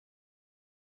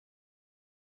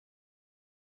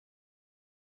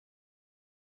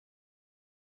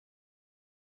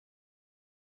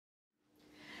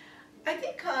I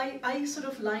think I sort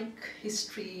of like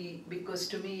history because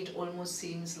to me it almost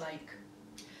seems like,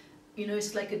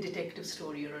 it's like a detective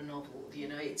story or a novel.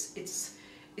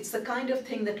 It's the kind of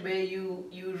thing that where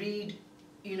you read,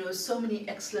 so many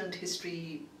excellent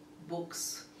history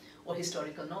books or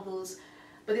historical novels,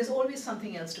 but there's always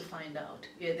something else to find out.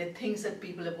 Yeah, there are things that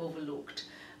people have overlooked.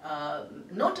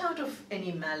 Not out of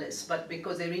any malice, but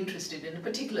because they're interested in a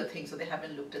particular thing, so they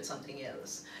haven't looked at something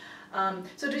else.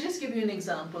 So to just give you an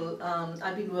example,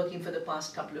 I've been working for the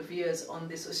past couple of years on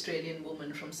this Australian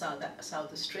woman from South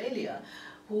Australia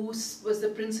who was the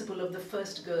principal of the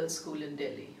first girls' school in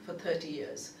Delhi for 30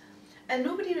 years. And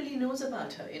nobody really knows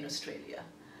about her in Australia.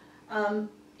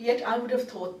 Yet I would have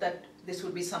thought that this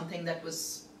would be something that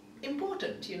was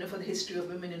important, for the history of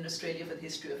women in Australia, for the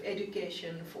history of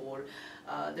education, for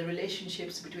the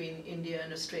relationships between India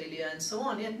and Australia and so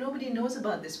on. Yet nobody knows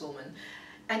about this woman.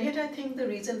 And yet I think the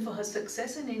reason for her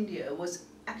success in India was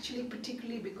actually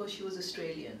particularly because she was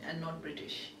Australian and not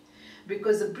British.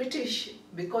 Because the British,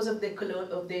 because of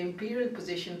their imperial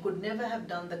position, could never have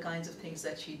done the kinds of things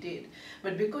that she did.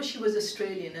 But because she was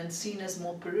Australian and seen as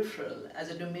more peripheral, as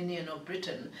a dominion of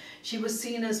Britain, she was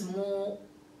seen as more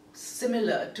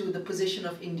similar to the position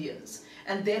of Indians,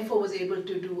 and therefore was able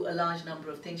to do a large number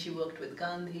of things. She worked with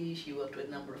Gandhi, she worked with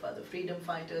a number of other freedom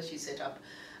fighters, she set up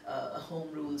a home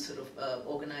rule sort of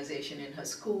organization in her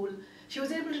school. She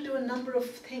was able to do a number of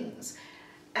things.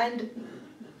 And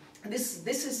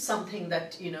this is something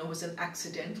that was an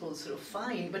accidental sort of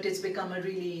find, but it's become a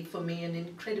really, for me, an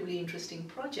incredibly interesting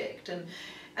project.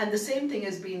 And the same thing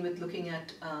has been with looking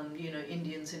at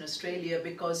Indians in Australia,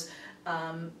 because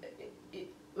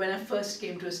when I first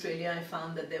came to Australia, I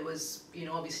found that there was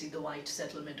obviously the white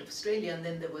settlement of Australia, and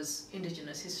then there was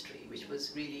Indigenous history, which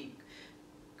was really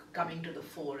coming to the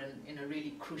fore in a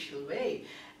really crucial way.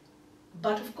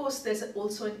 But of course there's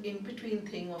also an in-between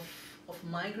thing of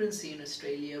migrancy in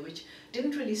Australia, which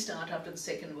didn't really start after the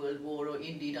Second World War, or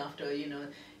indeed after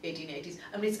 1880s.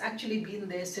 I mean, it's actually been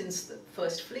there since the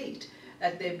First Fleet,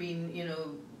 that there have been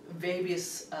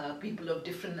various people of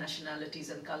different nationalities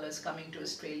and colours coming to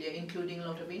Australia, including a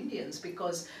lot of Indians,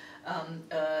 because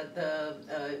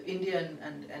India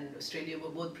and Australia were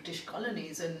both British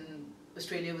colonies, and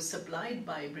Australia was supplied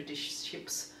by British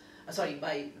ships,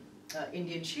 by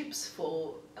Indian ships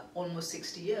for almost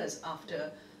 60 years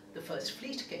after the First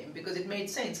Fleet came, because it made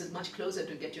sense. It's much closer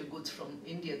to get your goods from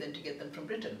India than to get them from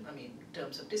Britain, I mean, in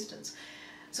terms of distance.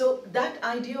 So that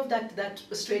idea of that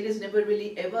Australia's never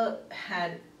really ever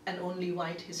had an only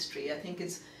white history, I think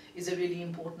is a really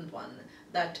important one.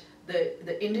 That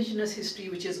the Indigenous history,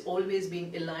 which has always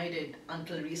been elided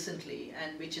until recently,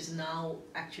 and which is now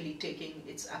actually taking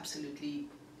its absolutely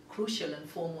crucial and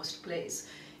foremost place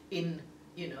in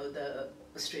the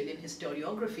Australian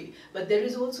historiography. But there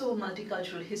is also a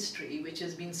multicultural history which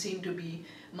has been seen to be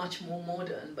much more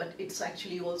modern, but it's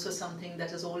actually also something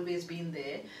that has always been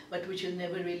there, but which has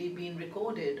never really been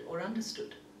recorded or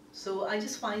understood. So I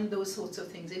just find those sorts of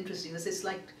things interesting. It's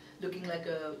like looking like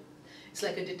it's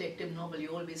like a detective novel.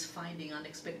 You're always finding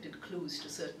unexpected clues to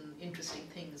certain interesting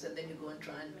things, and then you go and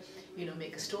try and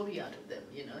make a story out of them.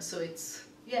 So it's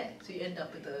so you end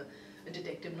up with a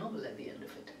detective novel at the end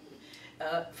of it.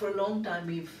 For a long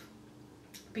time,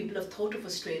 people have thought of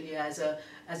Australia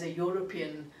as a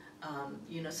European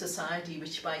society,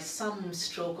 which by some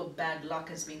stroke of bad luck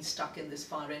has been stuck in this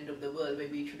far end of the world, where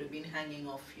we should have been hanging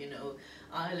off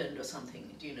Ireland or something,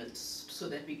 so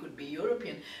that we could be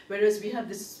European. Whereas we have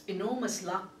this enormous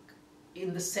luck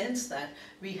in the sense that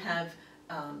we have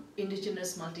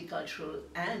indigenous, multicultural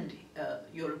and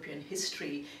European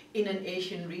history in an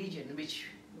Asian region,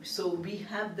 so we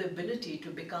have the ability to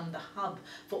become the hub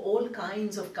for all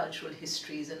kinds of cultural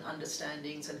histories and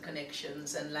understandings and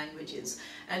connections and languages,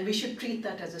 and we should treat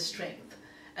that as a strength.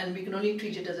 And we can only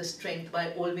treat it as a strength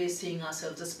by always seeing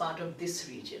ourselves as part of this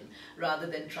region, rather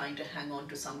than trying to hang on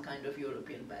to some kind of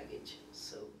European baggage.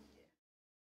 So.